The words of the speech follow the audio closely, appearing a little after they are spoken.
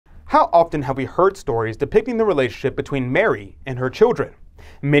How often have we heard stories depicting the relationship between Mary and her children,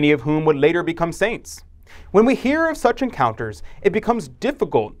 many of whom would later become saints? When we hear of such encounters, it becomes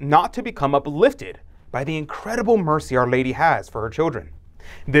difficult not to become uplifted by the incredible mercy Our Lady has for her children.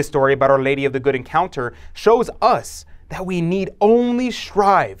 This story about Our Lady of the Good Encounter shows us that we need only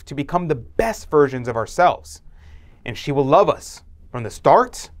strive to become the best versions of ourselves, and she will love us from the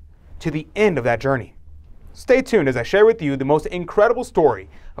start to the end of that journey. Stay tuned as I share with you the most incredible story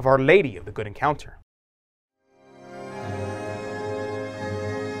of Our Lady of the Good Encounter.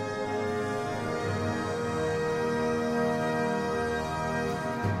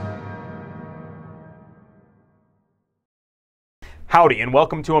 Howdy and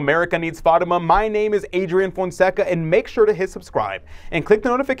welcome to America Needs Fatima. My name is Adrian Fonseca, and make sure to hit subscribe and click the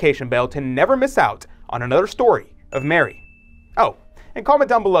notification bell to never miss out on another story of Mary. Oh, and comment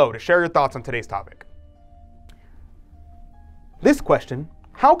down below to share your thoughts on today's topic. This question: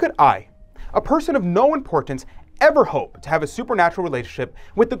 how could I, a person of no importance, ever hope to have a supernatural relationship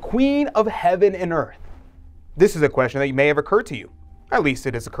with the Queen of Heaven and Earth? This is a question that may have occurred to you. At least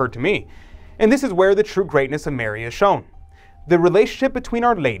it has occurred to me. And this is where the true greatness of Mary is shown. The relationship between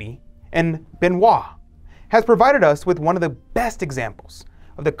Our Lady and Benoîte has provided us with one of the best examples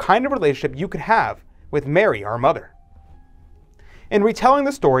of the kind of relationship you could have with Mary, our mother. In retelling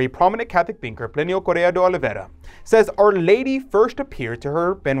the story, prominent Catholic thinker Plinio Corrêa de Oliveira says Our Lady first appeared to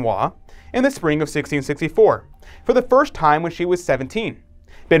her Benoîte in the spring of 1664, for the first time when she was 17.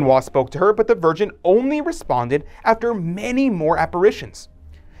 Benoîte spoke to her, but the Virgin only responded after many more apparitions.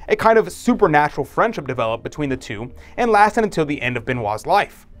 A kind of supernatural friendship developed between the two and lasted until the end of Benoît's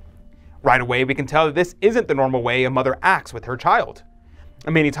life. Right away, we can tell that this isn't the normal way a mother acts with her child.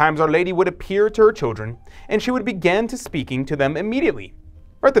 Many times Our Lady would appear to her children, and she would begin to speaking to them immediately,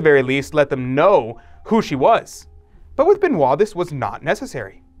 or at the very least let them know who she was. But with Benoît, this was not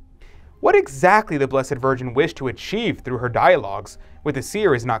necessary. What exactly the Blessed Virgin wished to achieve through her dialogues with the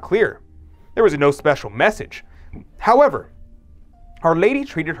seer is not clear. There was no special message. However, Our Lady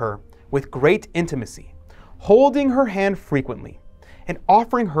treated her with great intimacy, holding her hand frequently and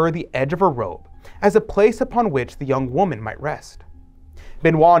offering her the edge of her robe as a place upon which the young woman might rest.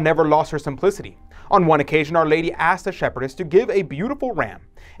 Benoît never lost her simplicity. On one occasion, Our Lady asked the shepherdess to give a beautiful ram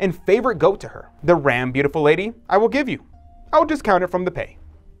and favorite goat to her. "The ram, beautiful lady, I will give you. I will discount it from the pay.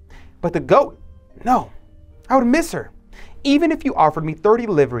 But the goat, no, I would miss her. Even if you offered me 30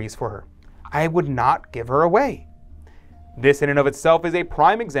 liveries for her, I would not give her away." This in and of itself is a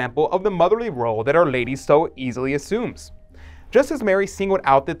prime example of the motherly role that Our Lady so easily assumes. Just as Mary singled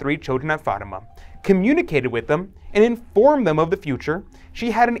out the 3 children at Fatima, communicated with them, and informed them of the future,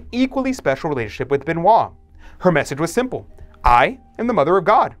 she had an equally special relationship with Benoît. Her message was simple: I am the mother of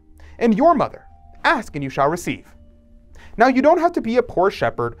God, and your mother. Ask and you shall receive. Now, you don't have to be a poor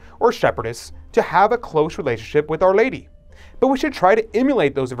shepherd or shepherdess to have a close relationship with Our Lady. But we should try to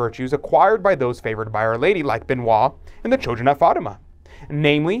emulate those virtues acquired by those favored by Our Lady, like Benoît and the children at Fatima.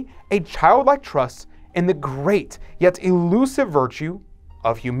 Namely, a childlike trust in the great yet elusive virtue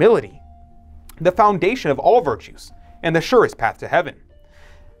of humility, the foundation of all virtues and the surest path to heaven.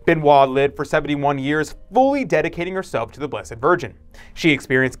 Benoît lived for 71 years, fully dedicating herself to the Blessed Virgin. She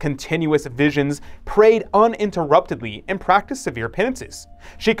experienced continuous visions, prayed uninterruptedly, and practiced severe penances.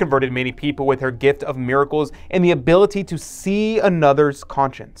 She converted many people with her gift of miracles and the ability to see another's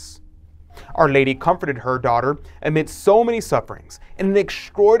conscience. Our Lady comforted her daughter amid so many sufferings in an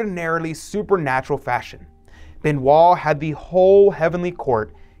extraordinarily supernatural fashion. Benoît had the whole heavenly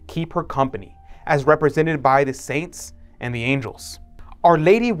court keep her company, as represented by the saints and the angels. Our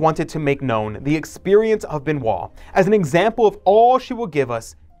Lady wanted to make known the experience of Benoît as an example of all she will give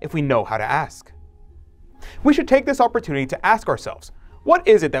us if we know how to ask. We should take this opportunity to ask ourselves, what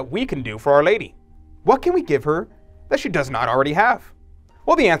is it that we can do for Our Lady? What can we give her that she does not already have?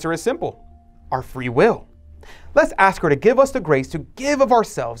 Well, the answer is simple: our free will. Let's ask her to give us the grace to give of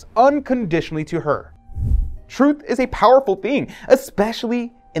ourselves unconditionally to her. Truth is a powerful thing,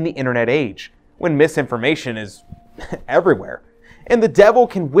 especially in the internet age, when misinformation is everywhere. And the devil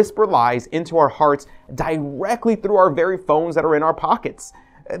can whisper lies into our hearts directly through our very phones that are in our pockets.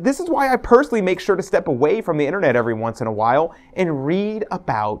 This is why I personally make sure to step away from the internet every once in a while and read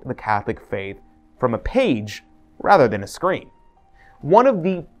about the Catholic faith from a page rather than a screen. One of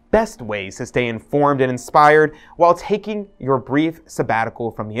the best ways to stay informed and inspired while taking your brief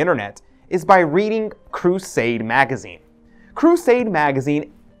sabbatical from the internet is by reading Crusade magazine. Crusade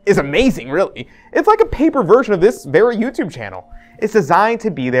magazine is amazing, really. It's like a paper version of this very YouTube channel. It's designed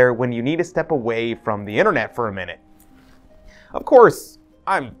to be there when you need to step away from the internet for a minute. Of course,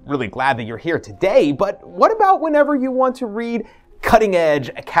 I'm really glad that you're here today, but what about whenever you want to read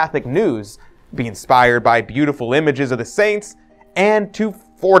cutting-edge Catholic news, be inspired by beautiful images of the saints, and to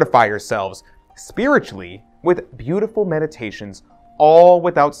fortify yourselves spiritually with beautiful meditations, all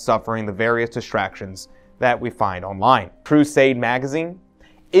without suffering the various distractions that we find online. Crusade magazine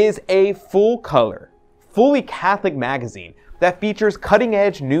is a full-color, fully Catholic magazine that features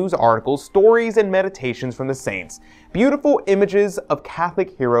cutting-edge news articles, stories, and meditations from the saints, beautiful images of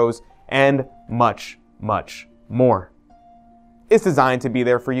Catholic heroes, and much, much more. It's designed to be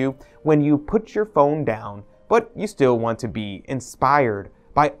there for you when you put your phone down, but you still want to be inspired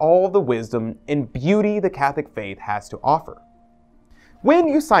by all the wisdom and beauty the Catholic faith has to offer. When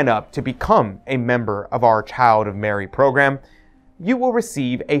you sign up to become a member of our Child of Mary program, you will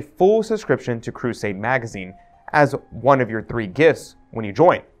receive a full subscription to Crusade magazine as one of your 3 gifts when you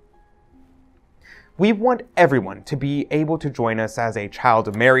join. We want everyone to be able to join us as a Child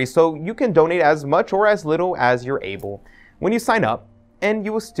of Mary, so you can donate as much or as little as you're able when you sign up, and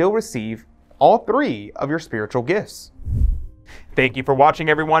you will still receive all 3 of your spiritual gifts. Thank you for watching,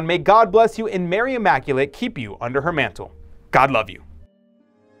 everyone. May God bless you and Mary Immaculate keep you under her mantle. God love you.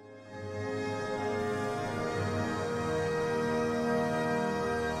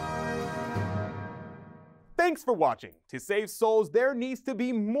 Thanks for watching. To save souls, there needs to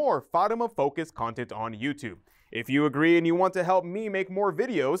be more Fatima-focused content on YouTube. If you agree and you want to help me make more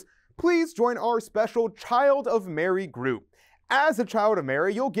videos, please join our special Child of Mary group. As a Child of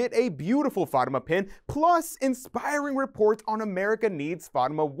Mary, you'll get a beautiful Fatima pin, plus inspiring reports on America Needs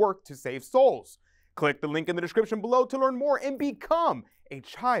Fatima work to save souls. Click the link in the description below to learn more and become a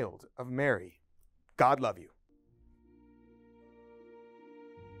Child of Mary. God love you.